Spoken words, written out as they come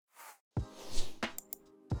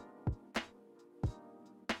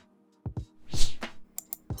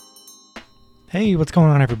Hey, what's going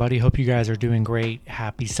on, everybody? Hope you guys are doing great.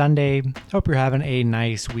 Happy Sunday. Hope you're having a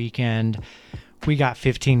nice weekend. We got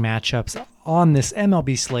 15 matchups on this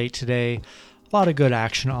MLB slate today. A lot of good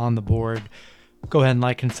action on the board. Go ahead and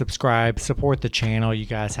like and subscribe. Support the channel. You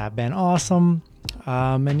guys have been awesome.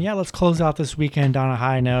 Let's close out this weekend on a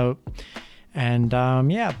high note. I'm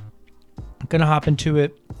going to hop into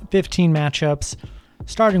it. 15 matchups,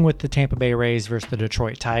 starting with the Tampa Bay Rays versus the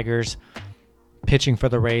Detroit Tigers. Pitching for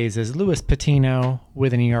the Rays is Luis Patino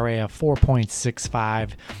with an ERA of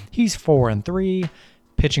 4.65. He's 4-3.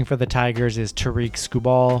 Pitching for the Tigers is Tariq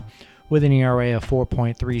Skubal with an ERA of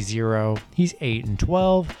 4.30. He's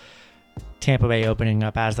 8-12. Tampa Bay opening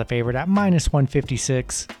up as the favorite at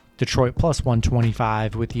 -156. Detroit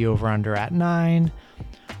 +125 with the over-under at 9.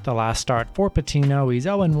 The last start for Patino, he's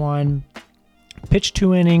 0-1. Pitched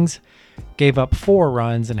 2 innings, gave up 4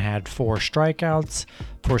 runs and had 4 strikeouts.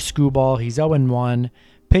 For Skubal, he's 0-1,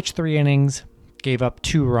 pitched 3 innings, gave up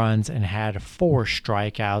 2 runs and had 4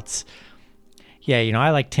 strikeouts. I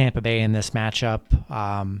like Tampa Bay in this matchup.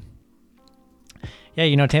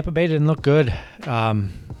 Tampa Bay didn't look good,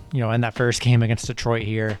 in that first game against Detroit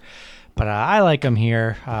here. But I like them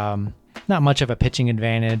here. Not much of a pitching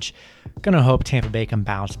advantage. Gonna hope Tampa Bay can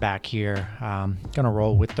bounce back here. Gonna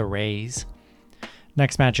roll with the Rays.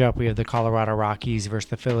 Next matchup, we have the Colorado Rockies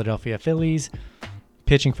versus the Philadelphia Phillies.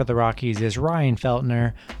 Pitching for the Rockies is Ryan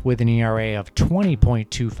Feltner with an ERA of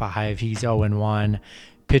 20.25. He's 0-1.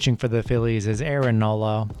 Pitching for the Phillies is Aaron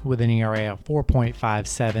Nola with an ERA of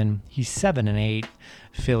 4.57. He's 7-8.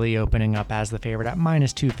 Philly opening up as the favorite at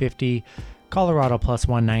 -250. Colorado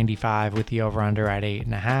 +195 with the over-under at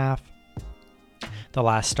 8.5. The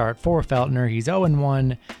last start for Feltner, he's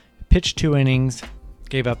 0-1. Pitched 2 innings,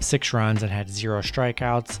 gave up 6 runs and had 0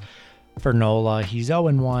 strikeouts. For Nola, he's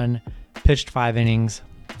 0-1. Pitched 5 innings,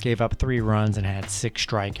 gave up 3 runs and had 6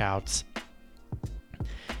 strikeouts.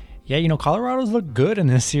 Colorado's looked good in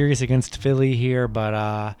this series against Philly here,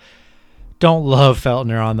 but don't love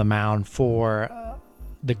Feltner on the mound for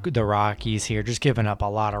the Rockies here. Just giving up a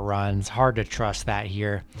lot of runs. Hard to trust that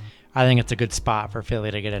here. I think it's a good spot for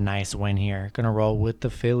Philly to get a nice win here. Gonna roll with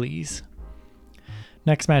the Phillies.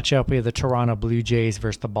 Next matchup, we have the Toronto Blue Jays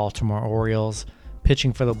versus the Baltimore Orioles.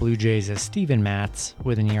 Pitching for the Blue Jays is Steven Matz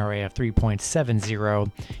with an ERA of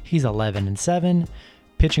 3.70. He's 11-7.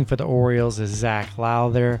 Pitching for the Orioles is Zach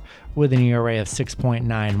Lowther with an ERA of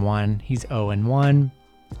 6.91. He's 0-1.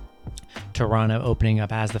 Toronto opening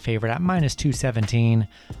up as the favorite at -217.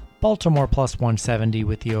 Baltimore +170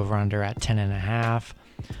 with the over-under at 10.5.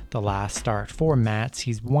 The last start for Matz,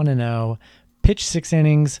 he's 1-0. Pitched 6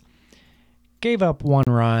 innings, gave up 1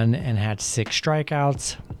 run and had 6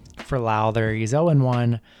 strikeouts. For Lowther, he's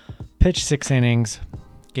 0-1, pitched 6 innings,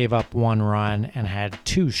 gave up 1 run and had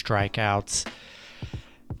 2 strikeouts.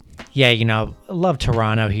 Love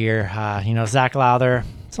Toronto here. Zach Lowther,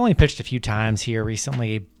 he's only pitched a few times here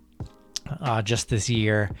recently, just this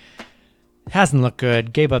year. Hasn't looked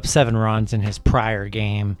good, gave up 7 runs in his prior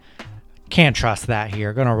game. Can't trust that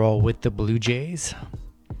here. Gonna roll with the Blue Jays.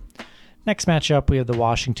 Next matchup, we have the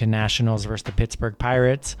Washington Nationals versus the Pittsburgh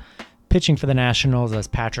Pirates. Pitching for the Nationals is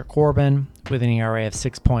Patrick Corbin with an ERA of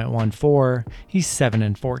 6.14. He's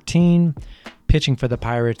 7-14. Pitching for the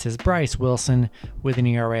Pirates is Bryce Wilson with an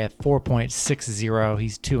ERA of 4.60.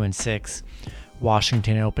 He's 2-6.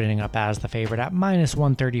 Washington opening up as the favorite at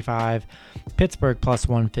 -135. Pittsburgh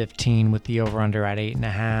 +115 with the over-under at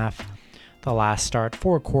 8.5. The last start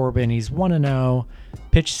for Corbin, he's 1-0.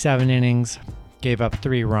 Pitched 7 innings, gave up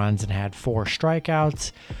 3 runs and had 4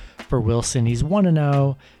 strikeouts. For Wilson, he's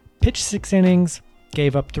 1-0. Pitched 6 innings,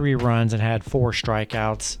 gave up 3 runs and had 4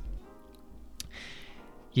 strikeouts.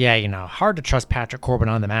 Hard to trust Patrick Corbin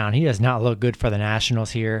on the mound. He does not look good for the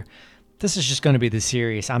Nationals here. This is just going to be the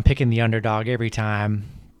series. I'm picking the underdog every time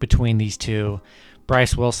between these two.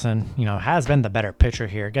 Bryce Wilson, has been the better pitcher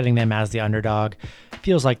here. Getting them as the underdog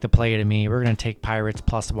feels like the play to me. We're going to take Pirates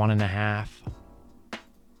 +1.5.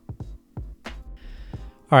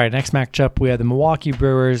 All right, next matchup, we have the Milwaukee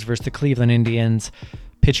Brewers versus the Cleveland Indians.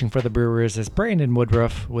 Pitching for the Brewers is Brandon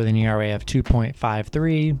Woodruff with an ERA of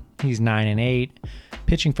 2.53. He's 9-8.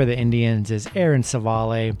 Pitching for the Indians is Aaron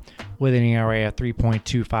Savale with an ERA of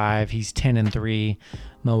 3.25. He's 10-3.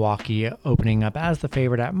 Milwaukee opening up as the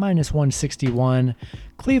favorite at -161.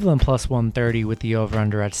 Cleveland +130 with the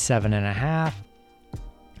over-under at 7.5.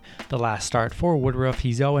 The last start for Woodruff,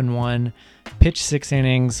 he's 0-1. Pitched 6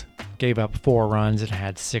 innings, gave up 4 runs and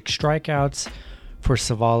had 6 strikeouts. For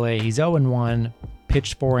Savale, he's 0-1.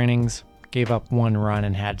 Pitched 4 innings, gave up 1 run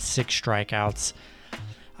and had 6 strikeouts.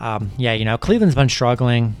 Cleveland's been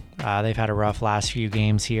struggling. They've had a rough last few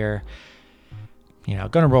games here. Going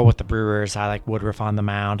to roll with the Brewers. I like Woodruff on the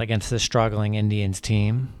mound against the struggling Indians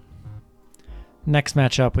team. Next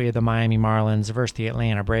matchup, we have the Miami Marlins versus the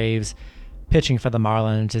Atlanta Braves. Pitching for the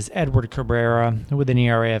Marlins is Edward Cabrera with an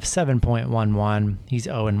ERA of 7.11. He's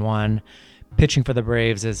 0-1. Pitching for the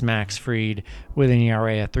Braves is Max Fried with an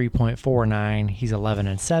ERA of 3.49. He's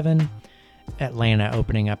 11-7. Atlanta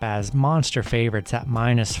opening up as monster favorites at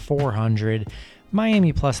minus 400.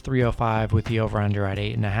 Miami plus 305 with the over-under at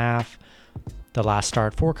 8.5. The last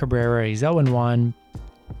start for Cabrera, he's 0-1.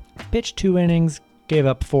 Pitched 2 innings, gave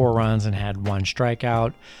up 4 runs and had 1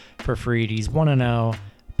 strikeout. For Fried, he's 1-0.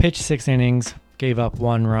 Pitched 6 innings, gave up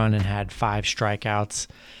 1 run and had 5 strikeouts.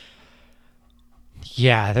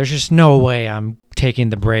 Yeah, there's just no way I'm taking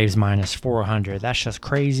the Braves minus 400. That's just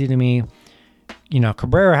crazy to me.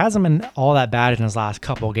 Cabrera hasn't been all that bad in his last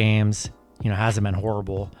couple games. Hasn't been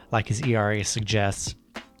horrible like his ERA suggests.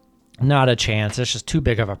 Not a chance. It's just too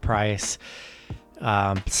big of a price.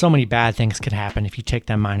 So many bad things could happen if you take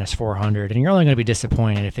them minus 400, and you're only going to be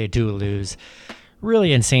disappointed if they do lose.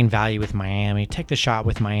 Really insane value with Miami. Take the shot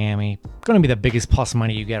with Miami. Going to be the biggest plus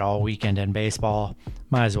money you get all weekend in baseball.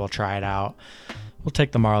 Might as well try it out. We'll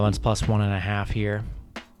take the Marlins plus 1.5 here.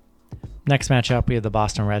 Next matchup, we have the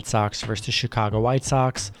Boston Red Sox versus the Chicago White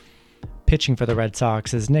Sox. Pitching for the Red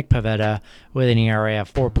Sox is Nick Pivetta with an ERA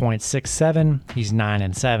of 4.67. He's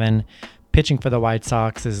 9-7. Pitching for the White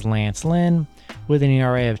Sox is Lance Lynn with an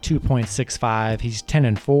ERA of 2.65. He's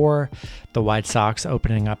 10-4. The White Sox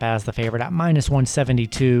opening up as the favorite at minus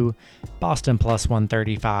 172. Boston plus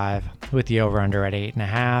 135 with the over-under at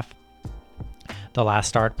 8.5. The last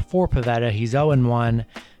start for Pivetta, he's 0-1.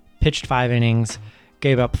 Pitched 5 innings,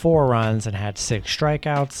 gave up 4 runs and had 6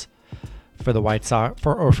 strikeouts. For the White Sox,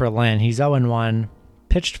 for Lynn, he's 0-1.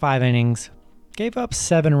 Pitched 5 innings, gave up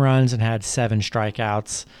 7 runs and had 7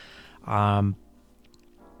 strikeouts.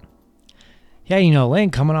 Lynn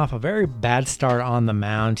coming off a very bad start on the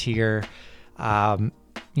mound here.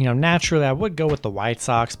 Naturally I would go with the White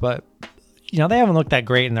Sox, but they haven't looked that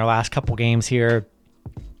great in their last couple games here.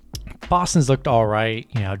 Boston's looked all right.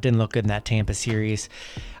 Didn't look good in that Tampa series.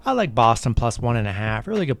 I like Boston plus 1.5.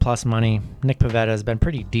 Really good plus money. Nick Pivetta has been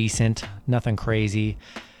pretty decent. Nothing crazy.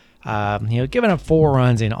 Giving up 4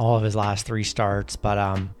 runs in all of his last 3 starts.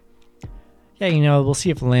 But, we'll see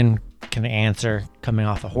if Lynn can answer coming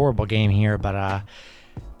off a horrible game here. But I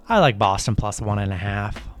like Boston plus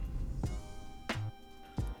 1.5.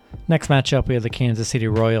 Next matchup, we have the Kansas City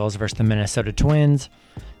Royals versus the Minnesota Twins.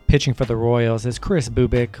 Pitching for the Royals is Chris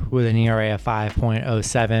Bubik with an ERA of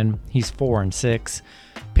 5.07. He's 4-6.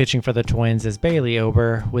 Pitching for the Twins is Bailey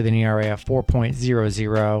Ober with an ERA of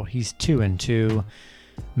 4.00. He's 2-2.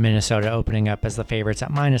 Minnesota opening up as the favorites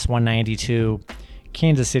at minus 192.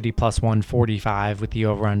 Kansas City plus 145 with the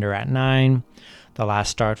over-under at 9. The last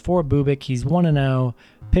start for Bubik, he's 1-0.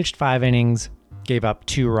 Pitched 5 innings, gave up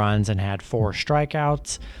 2 runs and had 4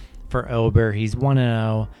 strikeouts. For Ober, he's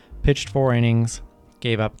 1-0. Pitched 4 innings,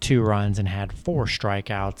 gave up 2 runs and had 4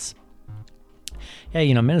 strikeouts.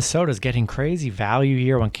 Minnesota's getting crazy value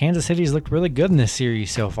here when Kansas City's looked really good in this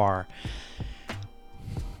series so far.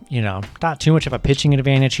 Not too much of a pitching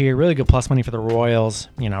advantage here. Really good plus money for the Royals.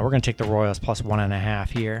 We're going to take the Royals plus 1.5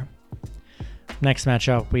 here. Next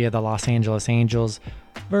matchup, we have the Los Angeles Angels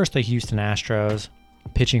versus the Houston Astros.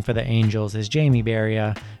 Pitching for the Angels is Jamie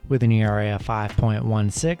Barria with an ERA of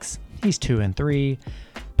 5.16. He's 2-3.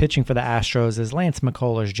 Pitching for the Astros is Lance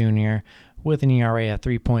McCullers Jr. with an ERA of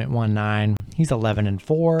 3.19. He's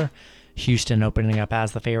 11-4. Houston opening up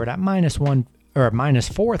as the favorite at minus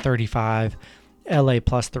 435. LA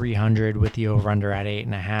plus 300 with the over-under at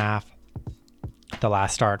 8.5. The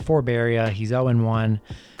last start for Barria, he's 0-1.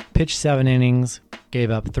 Pitched 7 innings, gave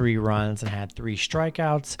up 3 runs and had 3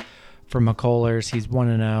 strikeouts. For McCullers, he's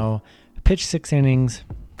 1-0. Pitched 6 innings,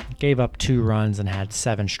 gave up 2 runs and had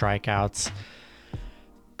 7 strikeouts.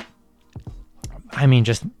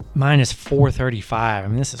 Just minus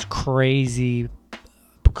 435. This is crazy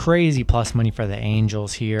plus money for the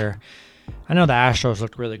Angels here. I know the Astros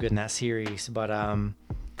looked really good in that series, but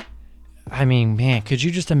could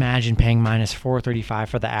you just imagine paying minus 435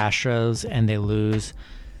 for the Astros and they lose?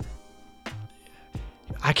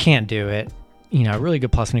 I can't do it. Really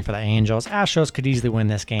good plus money for the Angels. Astros could easily win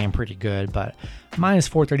this game pretty good, but minus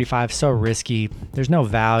 435, so risky. There's no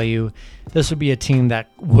value. This would be a team that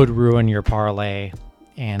would ruin your parlay,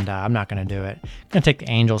 and I'm not going to do it. I'm going to take the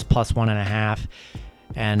Angels plus 1.5,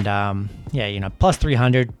 and plus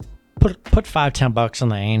 300. Put $5-10 on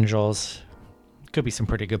the Angels. Could be some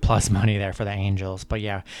pretty good plus money there for the Angels, but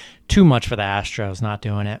too much for the Astros. Not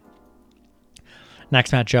doing it.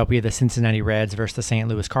 Next matchup, we have the Cincinnati Reds versus the St.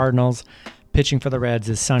 Louis Cardinals. Pitching for the Reds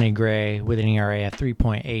is Sonny Gray with an ERA of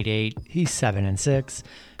 3.88. He's 7-6.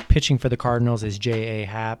 Pitching for the Cardinals is J.A.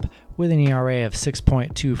 Happ with an ERA of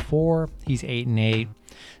 6.24. He's 8-8.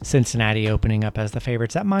 Cincinnati opening up as the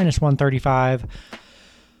favorites at -135.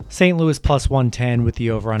 St. Louis +110 with the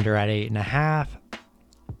over-under at 8.5.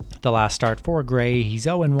 The last start for Gray, he's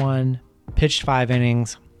 0-1. Pitched 5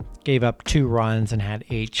 innings, gave up 2 runs, and had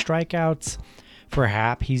 8 strikeouts. For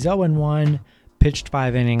Happ, he's 0-1. Pitched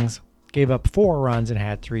 5 innings, gave up 4 runs, and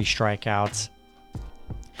had 3 strikeouts.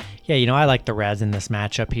 Yeah, I like the Reds in this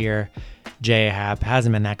matchup here. J.A. Happ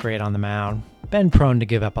hasn't been that great on the mound. Been prone to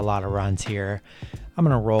give up a lot of runs here. I'm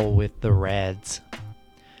going to roll with the Reds.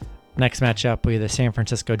 Next matchup, we have the San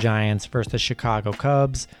Francisco Giants versus the Chicago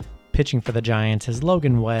Cubs. Pitching for the Giants is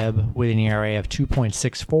Logan Webb with an ERA of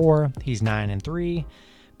 2.64. He's 9-3.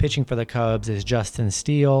 Pitching for the Cubs is Justin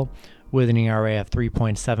Steele with an ERA of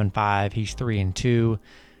 3.75. He's 3-2.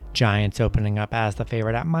 Giants opening up as the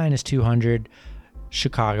favorite at -200.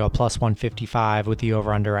 Chicago +155 with the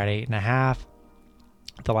over-under at 8.5.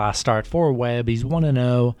 The last start for Webb, he's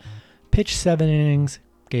 1-0. Pitched 7 innings,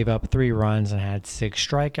 gave up 3 runs, and had 6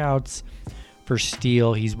 strikeouts. For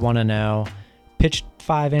Steele, he's 1-0. Pitched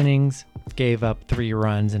 5 innings, gave up 3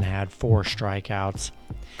 runs, and had 4 strikeouts.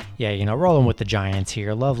 Yeah, rolling with the Giants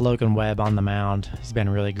here. Love Logan Webb on the mound. He's been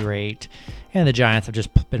really great. And the Giants have just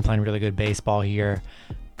been playing really good baseball here.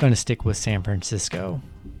 Going to stick with San Francisco.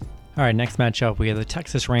 All right, next matchup, we have the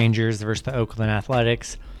Texas Rangers versus the Oakland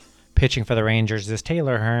Athletics. Pitching for the Rangers is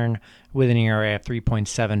Taylor Hearn with an ERA of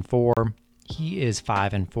 3.74. He is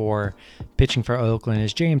 5-4. Pitching for Oakland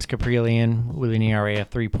is James Caprillion with an ERA of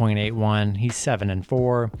 3.81. He's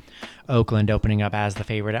 7-4. Oakland opening up as the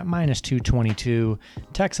favorite at -222.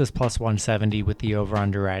 Texas +170 with the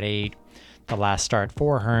over-under at 8. The last start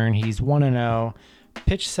for Hearn, he's 1-0.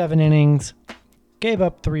 Pitched 7 innings, gave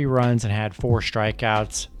up 3 runs, and had 4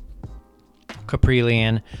 strikeouts.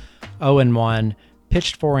 Caprillion, 0-1.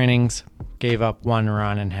 Pitched 4 innings, gave up 1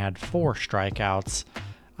 run, and had 4 strikeouts.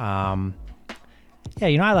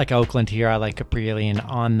 I like Oakland here. I like Caprillion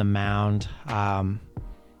on the mound. Going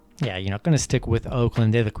to stick with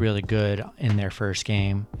Oakland. They look really good in their first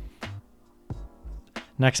game.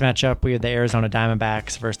 Next matchup, we have the Arizona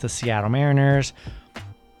Diamondbacks versus the Seattle Mariners.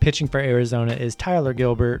 Pitching for Arizona is Tyler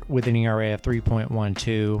Gilbert with an ERA of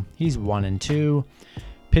 3.12. He's 1-2.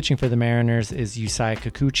 Pitching for the Mariners is Yusei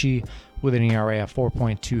Kikuchi with an ERA of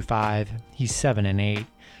 4.25. He's 7-8.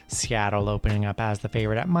 Seattle opening up as the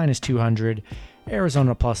favorite at -200.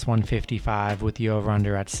 Arizona +155 with the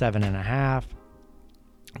over-under at 7.5.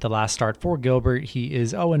 The last start for Gilbert, he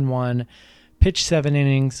is 0-1. Pitched 7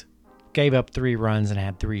 innings, gave up 3 runs, and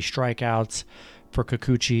had 3 strikeouts. For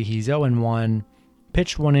Kikuchi, he's 0-1.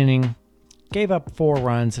 Pitched 1 inning, gave up 4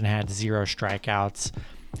 runs, and had 0 strikeouts.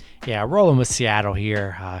 Yeah, rolling with Seattle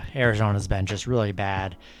here. Arizona's been just really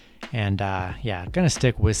bad. And going to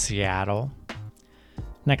stick with Seattle.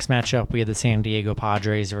 Next matchup, we have the San Diego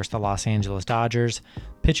Padres versus the Los Angeles Dodgers.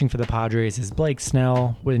 Pitching for the Padres is Blake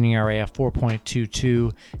Snell with an ERA of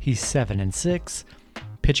 4.22. He's 7-6.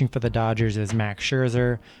 Pitching for the Dodgers is Max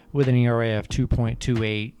Scherzer with an ERA of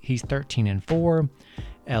 2.28. He's 13-4.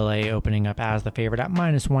 LA opening up as the favorite at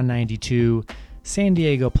 -192. San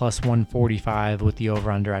Diego +145 with the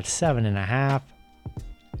over-under at 7.5.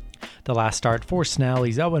 The last start for Snell,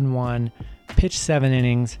 he's 0-1. Pitched 7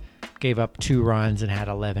 innings, gave up 2 runs, and had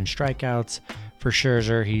 11 strikeouts. For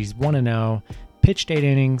Scherzer, he's 1-0. Pitched 8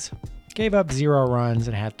 innings, gave up 0 runs,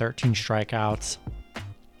 and had 13 strikeouts.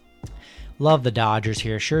 Love the Dodgers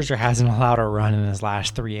here. Scherzer hasn't allowed a run in his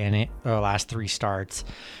last 3 starts.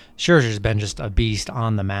 Scherzer's been just a beast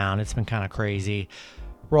on the mound. It's been kind of crazy.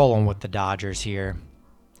 Rolling with the Dodgers here.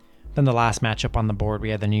 Then the last matchup on the board, we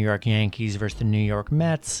have the New York Yankees versus the New York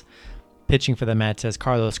Mets. Pitching for the Mets is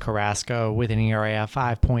Carlos Carrasco with an ERA of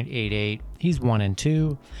 5.88. He's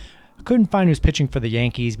 1-2. I couldn't find who's pitching for the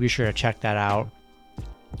Yankees. Be sure to check that out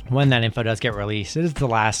when that info does get released. It is the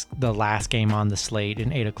last game on the slate,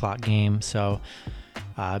 an 8 o'clock game, so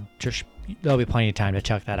there'll be plenty of time to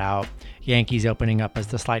check that out. Yankees opening up as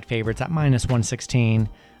the slight favorites at -116.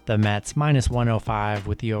 The Mets -105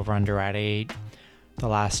 with the over-under at 8. The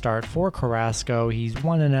last start for Carrasco, he's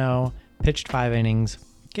 1-0, pitched 5 innings,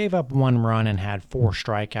 gave up 1 run, and had 4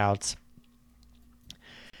 strikeouts.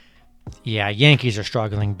 Yeah, Yankees are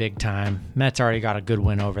struggling big time. Mets already got a good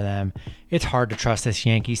win over them. It's hard to trust this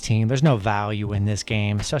Yankees team. There's no value in this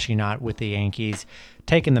game, especially not with the Yankees.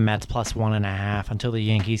 Taking the Mets +1.5 until the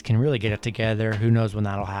Yankees can really get it together. Who knows when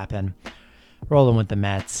that'll happen. Rolling with the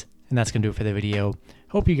Mets. And that's going to do it for the video.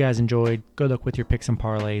 Hope you guys enjoyed. Good luck with your picks and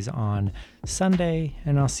parlays on Sunday,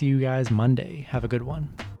 and I'll see you guys Monday. Have a good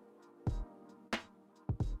one.